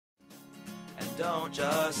Don't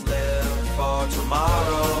just live for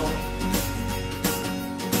tomorrow,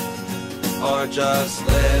 or just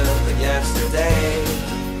live in yesterday.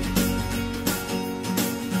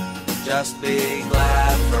 Just be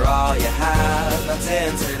glad for all you have that's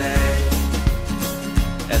in today.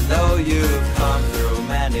 And though you've come through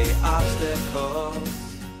many obstacles.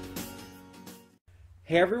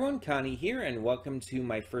 Hey everyone, Connie here, and welcome to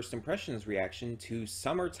my first impressions reaction to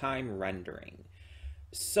Summertime Rendering.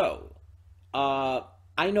 So,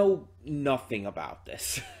 I know nothing about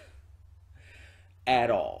this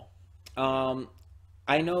at all.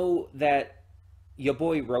 I know that your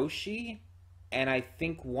boy Roshi and I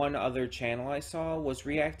think one other channel I saw was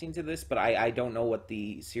reacting to this, but I don't know what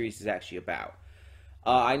the series is actually about.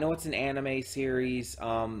 I know it's an anime series.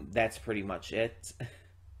 That's pretty much it.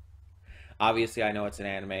 Obviously, I know it's an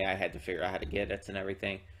anime. I had to figure out how to get it and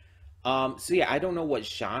everything. So yeah, I don't know what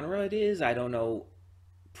genre it is. I don't know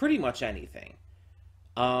pretty much anything.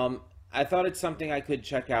 I thought it's something I could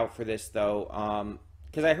check out for this, though,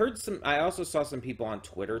 because I also saw some people on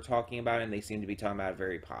Twitter talking about it, and they seem to be talking about it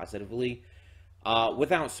very positively,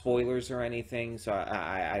 without spoilers or anything, so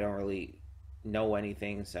I don't really know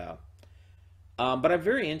anything, so, but I'm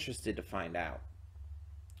very interested to find out,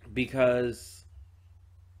 because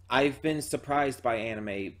I've been surprised by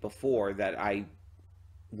anime before that I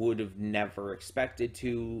would have never expected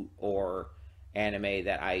to, or anime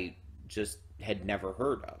that I just had never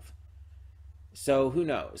heard of. So who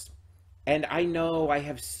knows? And I know I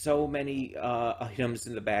have so many items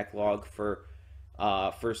in the backlog for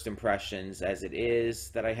first impressions as it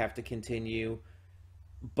is that I have to continue,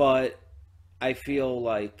 but I feel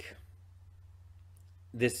like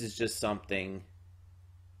this is just something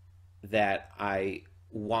that I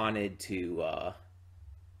wanted to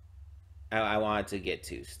I wanted to get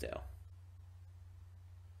to still.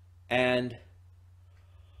 And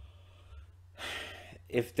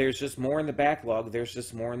if there's just more in the backlog, there's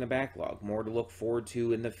just more in the backlog. More to look forward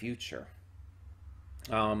to in the future.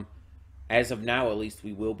 As of now, at least,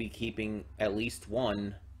 we will be keeping at least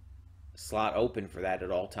one slot open for that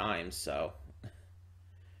at all times, so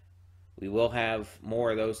we will have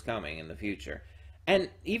more of those coming in the future. And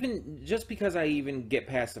even just because I even get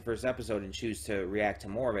past the first episode and choose to react to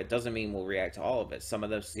more of it, doesn't mean we'll react to all of it. Some of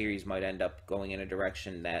the series might end up going in a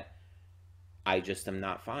direction that I just am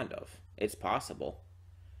not fond of. It's possible.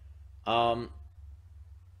 But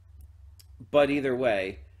either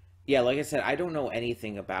way, yeah, like I said, I don't know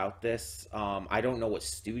anything about this. I don't know what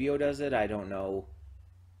studio does it. I don't know,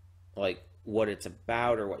 like, what it's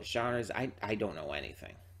about or what genres. I don't know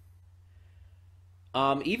anything.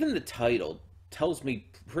 Even the title tells me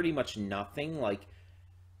pretty much nothing. Like,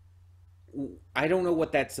 I don't know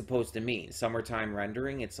what that's supposed to mean. Summertime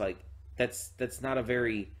Rendering. It's like, that's not a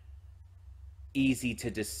very easy to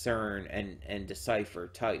discern and decipher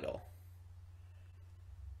title.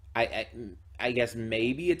 I guess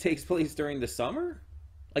maybe it takes place during the summer?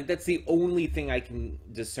 Like, that's the only thing I can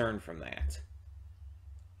discern from that.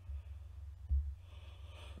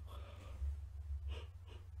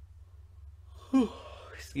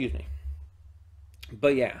 Excuse me.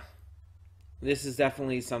 But yeah, this is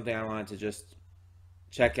definitely something I wanted to just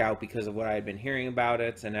check out because of what I had been hearing about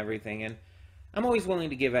it and everything, and I'm always willing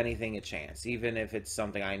to give anything a chance, even if it's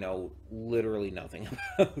something I know literally nothing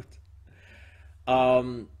about.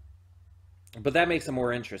 But that makes it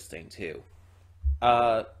more interesting too.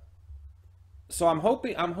 So I'm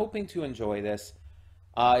hoping to enjoy this.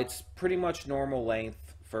 It's pretty much normal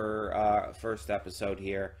length for first episode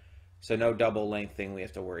here, so no double length thing we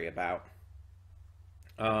have to worry about.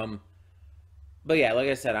 But yeah, like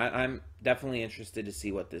I said, I'm definitely interested to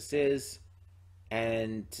see what this is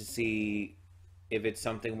and to see if it's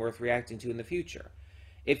something worth reacting to in the future.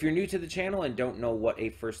 If you're new to the channel and don't know what a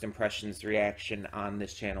first impressions reaction on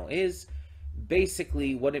this channel is,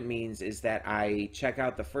 basically what it means is that I check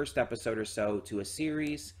out the first episode or so to a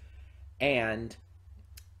series, and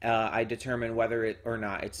I determine whether it or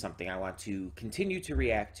not it's something I want to continue to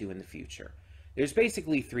react to in the future. There's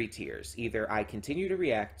basically three tiers. Either I continue to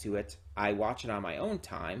react to it, I watch it on my own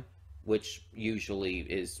time, which usually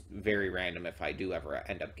is very random if I do ever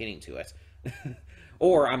end up getting to it,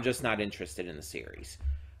 or I'm just not interested in the series.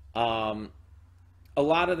 A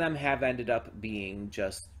lot of them have ended up being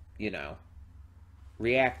just, you know,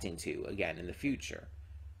 reacting to again in the future.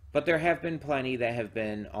 But there have been plenty that have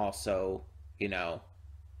been also, you know,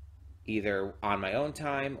 either on my own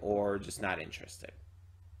time or just not interested.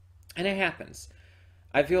 And it happens.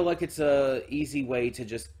 I feel like it's a easy way to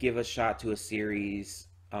just give a shot to a series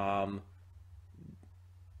that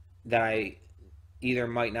I either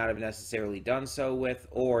might not have necessarily done so with,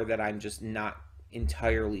 or that I'm just not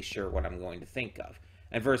entirely sure what I'm going to think of.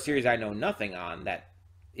 And for a series I know nothing on, that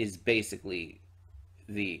is basically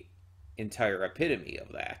the entire epitome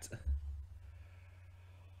of that.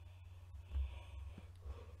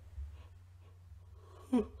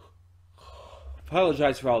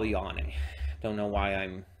 Apologize for all the yawning. Don't know why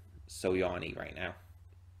I'm so yawny right now.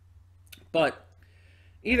 But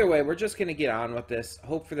either way, we're just going to get on with this,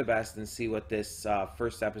 hope for the best, and see what this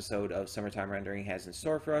first episode of Summertime Rendering has in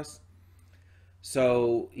store for us.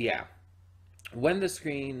 So, yeah. When the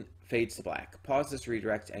screen fades to black, pause this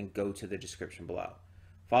redirect and go to the description below.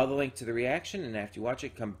 Follow the link to the reaction, and after you watch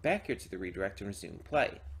it, come back here to the redirect and resume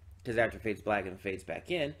play. Because after it fades black and fades back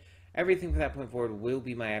in, everything from that point forward will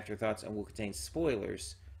be my afterthoughts and will contain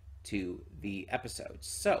spoilers to the episode.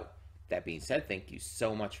 So, that being said, thank you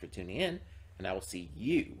so much for tuning in, and I will see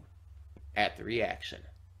you at the reaction.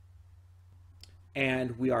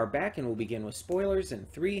 And we are back, and we'll begin with spoilers in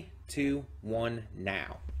 3, 2, 1,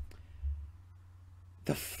 now.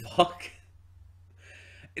 The fuck?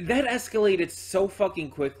 That escalated so fucking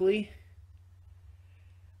quickly.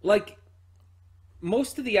 Like,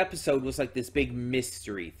 most of the episode was like this big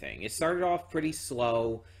mystery thing. It started off pretty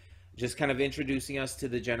slow, just kind of introducing us to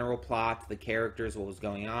the general plot, the characters, what was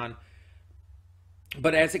going on.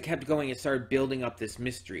 But as it kept going, it started building up this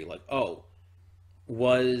mystery. Like, oh,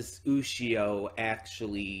 was Ushio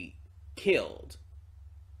actually killed?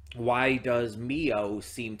 Why does Mio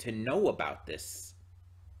seem to know about this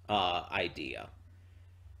idea?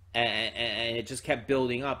 And it just kept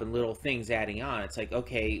building up and little things adding on. It's like,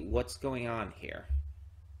 okay, what's going on here?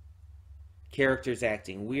 Characters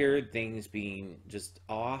acting weird, things being just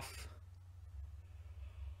off.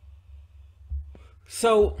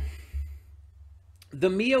 So, the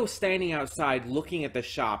Mio standing outside looking at the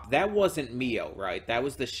shop, that wasn't Mio, right? That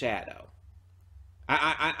was the shadow.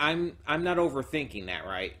 I'm not overthinking that,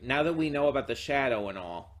 right? Now that we know about the shadow and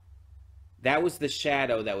all, that was the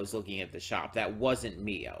shadow that was looking at the shop. That wasn't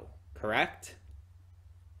Mio, correct?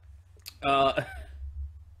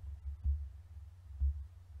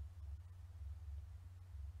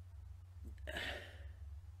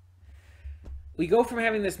 We go from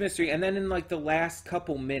having this mystery, and then in like the last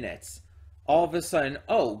couple minutes, all of a sudden,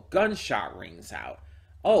 oh, gunshot rings out.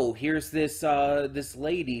 Oh, here's this this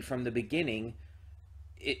lady from the beginning.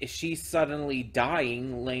 She's suddenly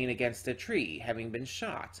dying, laying against a tree, having been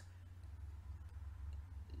shot.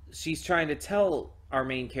 She's trying to tell our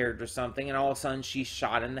main character something, and all of a sudden she's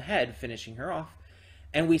shot in the head, finishing her off.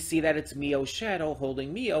 And we see that it's Mio's shadow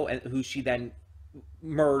holding Mio, and who she then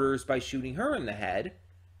murders by shooting her in the head,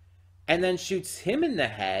 and then shoots him in the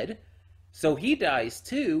head, so he dies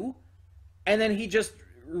too, and then he just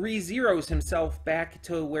re-zeroes himself back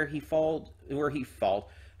to where he fell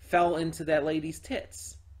into that lady's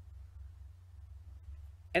tits.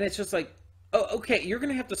 And it's just like, oh, okay, you're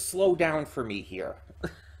gonna have to slow down for me here.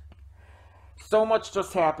 So much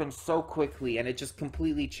just happened so quickly, and it just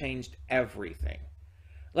completely changed everything.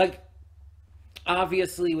 Like,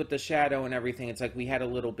 obviously with the shadow and everything, it's like we had a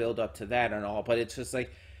little build up to that and all, but it's just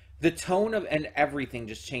like the tone of and everything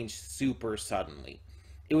just changed super suddenly.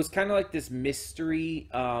 It was kind of like this mystery,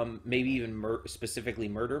 maybe even specifically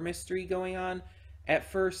murder mystery going on at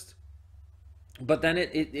first. But then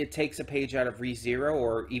it takes a page out of ReZero,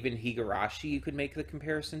 or even Higurashi you could make the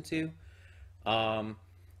comparison to.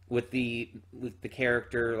 With the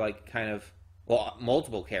character, like, kind of, well,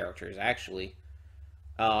 multiple characters actually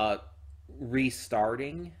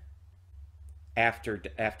restarting after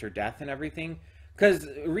death and everything, because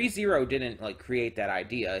ReZero didn't like create that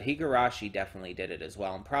idea. Higurashi definitely did it as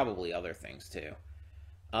well, and probably other things too.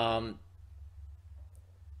 There's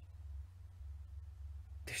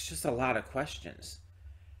just a lot of questions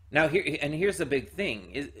now. Here's the big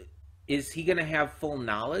thing: is he gonna have full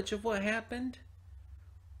knowledge of what happened,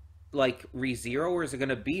 like ReZero, or is it going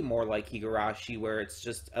to be more like Higurashi, where it's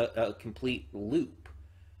just a complete loop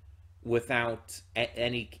without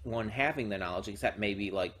anyone having the knowledge, except maybe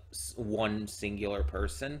like one singular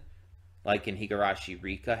person, like in Higurashi,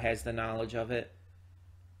 Rika has the knowledge of it.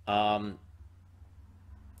 I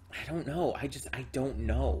don't know. I don't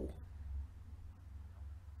know.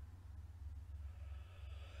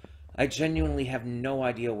 I genuinely have no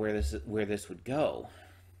idea where this would go.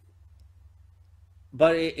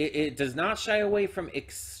 But it does not shy away from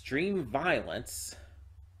extreme violence,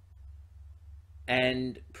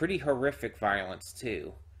 and pretty horrific violence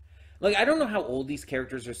too. Like, I don't know how old these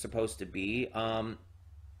characters are supposed to be.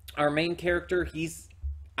 Our main character, he's,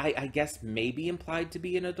 I guess, maybe implied to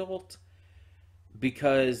be an adult,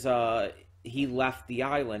 because he left the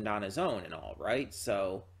island on his own and all, right?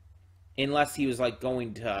 So, unless he was like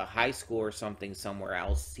going to high school or something somewhere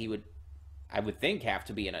else, he would, I would think, have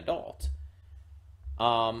to be an adult.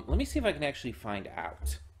 Let me see if I can actually find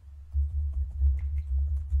out.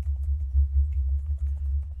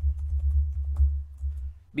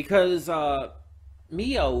 Because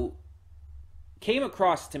Mio came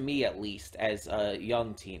across to me, at least, as a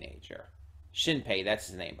young teenager. Shinpei, that's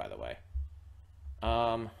his name, by the way.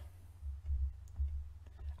 I'm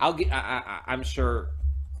sure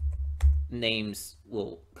names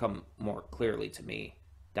will come more clearly to me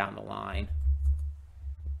down the line.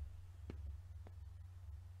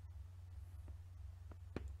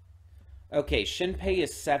 Okay, Shinpei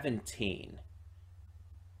is 17.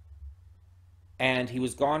 And he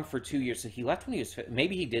was gone for 2 years. So he left when he was...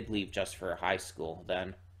 Maybe he did leave just for high school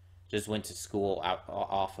then. Just went to school out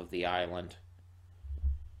off of the island.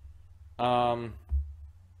 So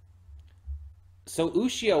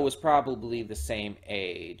Ushio was probably the same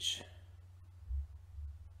age.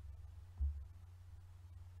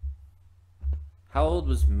 How old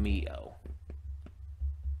was Mio?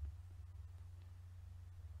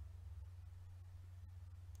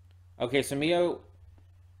 Okay, so Mio,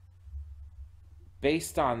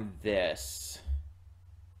 based on this,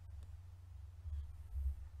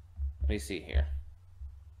 let me see here.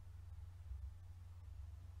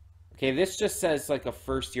 Okay, this just says like a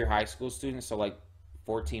first-year high school student, so like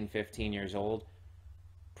 14, 15 years old.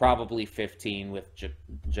 Probably 15 with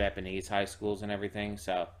Japanese high schools and everything,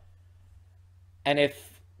 so... And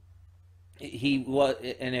if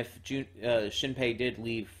Shinpei did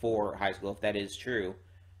leave for high school, if that is true,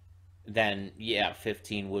 then yeah,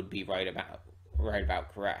 15 would be right about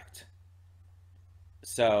correct.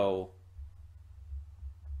 So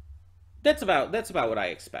that's about what I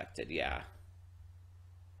expected, yeah.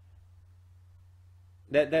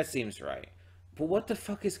 That seems right. But what the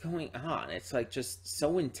fuck is going on? It's like just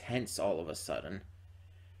so intense all of a sudden.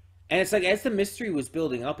 And it's like, as the mystery was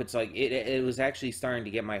building up, it's like, it was actually starting to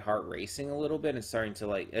get my heart racing a little bit, and starting to,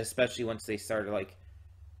 like, especially once they started, like,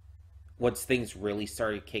 once things really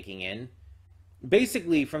started kicking in.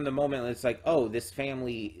 Basically, from the moment it's like, oh, this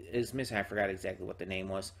family is missing, I forgot exactly what the name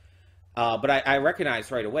was. But I recognized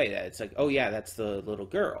right away that it's like, oh yeah, that's the little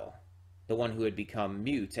girl. The one who had become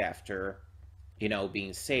mute after, you know,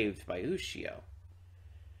 being saved by Ushio.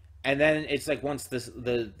 And then it's like, once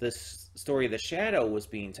the story of the shadow was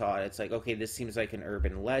being taught, it's like, okay, this seems like an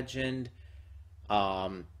urban legend,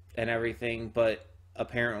 and everything, but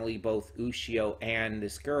apparently both Ushio and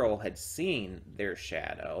this girl had seen their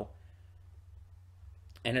shadow.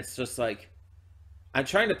 And it's just like, I'm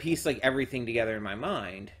trying to piece like everything together in my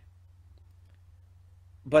mind.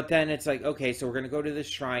 But then it's like, okay, so we're gonna go to this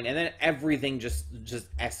shrine, and then everything just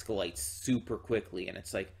escalates super quickly, and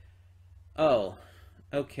it's like, oh,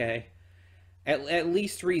 okay. At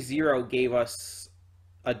least ReZero gave us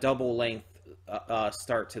a double length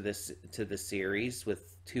start to the series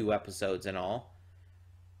with 2 episodes and all.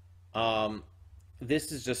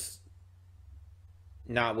 This is just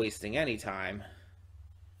not wasting any time.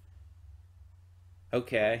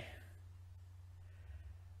 Okay.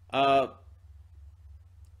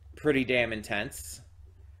 Pretty damn intense.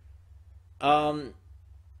 In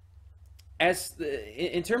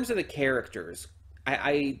terms of the characters,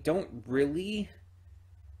 I don't really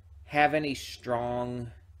have any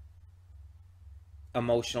strong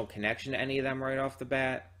emotional connection to any of them right off the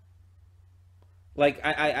bat. Like,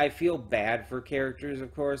 I feel bad for characters,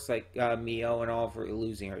 of course, like Mio and all, for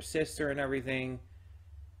losing her sister and everything.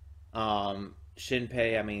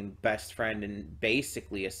 Shinpei, I mean, best friend and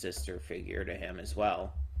basically a sister figure to him as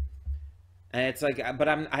well. And it's like, but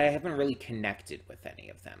I haven't really connected with any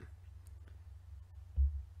of them.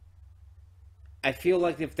 I feel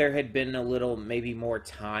like if there had been a little, maybe more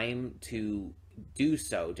time to do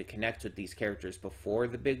so, to connect with these characters before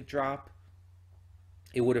the big drop,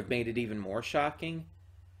 it would have made it even more shocking.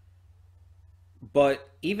 But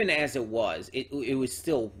even as it was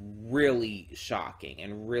still really shocking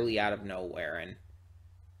and really out of nowhere, and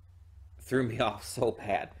threw me off so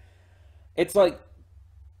bad. It's like,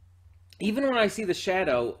 even when I see the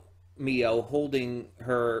shadow Mio holding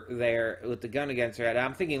her there with the gun against her head,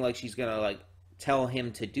 I'm thinking like she's gonna like tell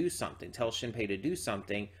him to do something, tell Shinpei to do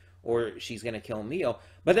something, or she's gonna kill Mio.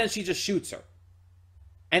 But then she just shoots her,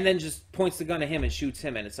 and then just points the gun at him and shoots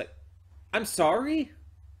him, and it's like, I'm sorry?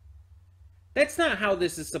 That's not how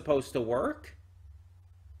this is supposed to work.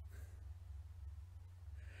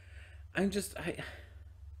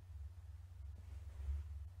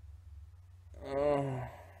 Oh.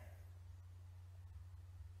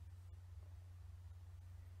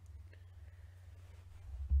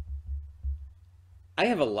 I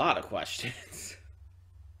have a lot of questions.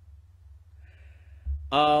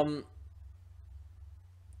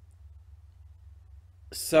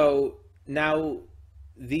 So now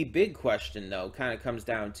the big question, though, kind of comes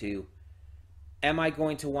down to, am I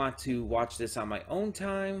going to want to watch this on my own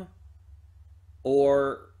time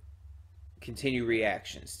or continue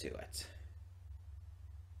reactions to it?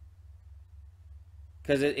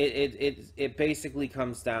 Because it basically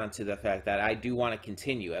comes down to the fact that I do want to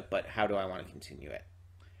continue it, but how do I want to continue it?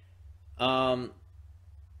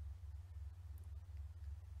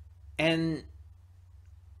 And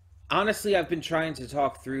honestly, I've been trying to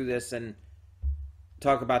talk through this and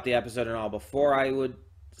talk about the episode and all before I would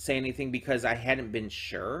say anything, because I hadn't been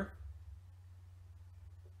sure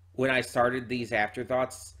when I started these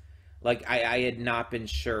afterthoughts. Like, I had not been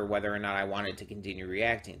sure whether or not I wanted to continue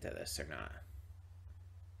reacting to this or not.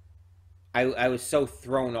 I was so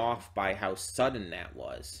thrown off by how sudden that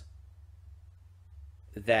was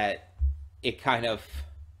that it kind of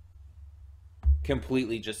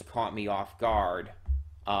completely just caught me off guard.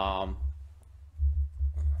 Let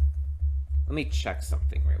me check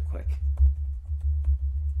something real quick.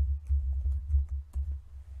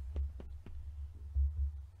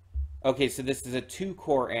 Okay, so this is a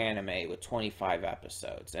 2-core anime with 25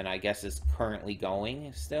 episodes, and I guess is currently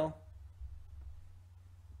going still.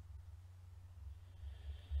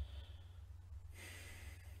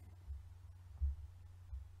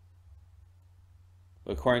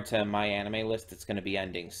 According to my anime list, it's going to be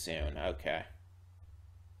ending soon. Okay.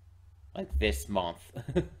 Like this month.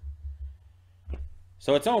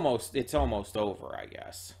 So it's almost over, I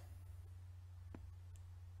guess.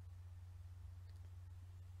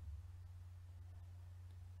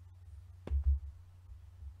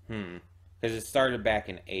 Because it started back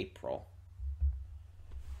in April.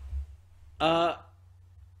 I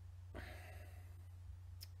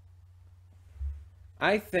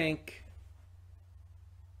think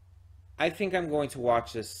I'm going to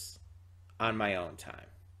watch this on my own time.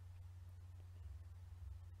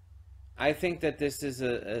 I think that this is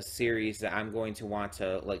a series that I'm going to want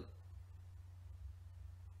to, like,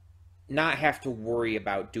 not have to worry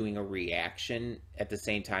about doing a reaction at the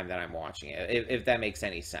same time that I'm watching it, if that makes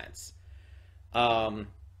any sense. Because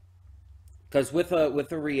with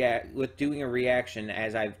doing a reaction,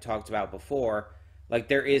 as I've talked about before, like,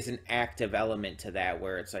 there is an active element to that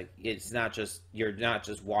where it's like, it's not just, you're not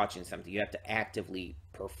just watching something, you have to actively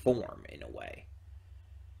perform in a way.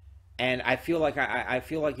 And I feel like I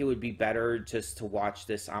feel like it would be better just to watch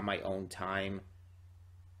this on my own time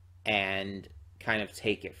and kind of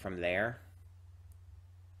take it from there,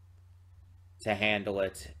 to handle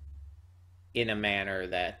it in a manner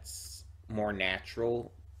that's more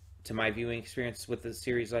natural to my viewing experience with a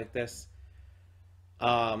series like this.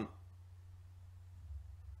 So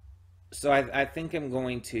I think I'm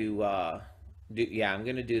going to I'm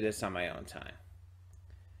going to do this on my own time.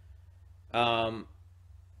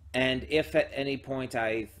 And if at any point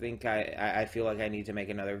I think I feel like I need to make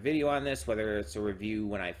another video on this, whether it's a review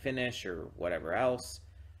when I finish or whatever else,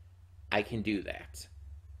 I can do that.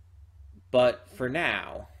 But for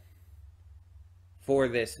now, for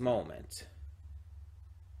this moment,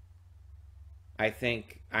 I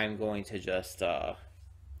think I'm going to just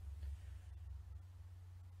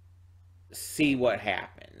see what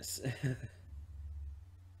happens.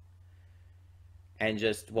 And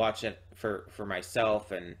just watch it for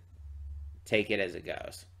myself and take it as it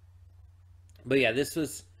goes. But yeah, this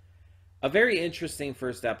was a very interesting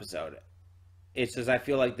first episode. It's just I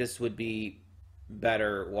feel like this would be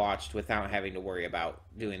better watched without having to worry about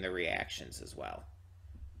doing the reactions as well.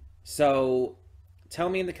 So tell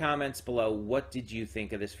me in the comments below, what did you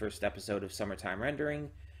think of this first episode of Summertime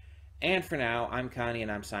Rendering? And for now, I'm Connie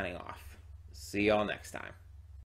and I'm signing off. See y'all next time.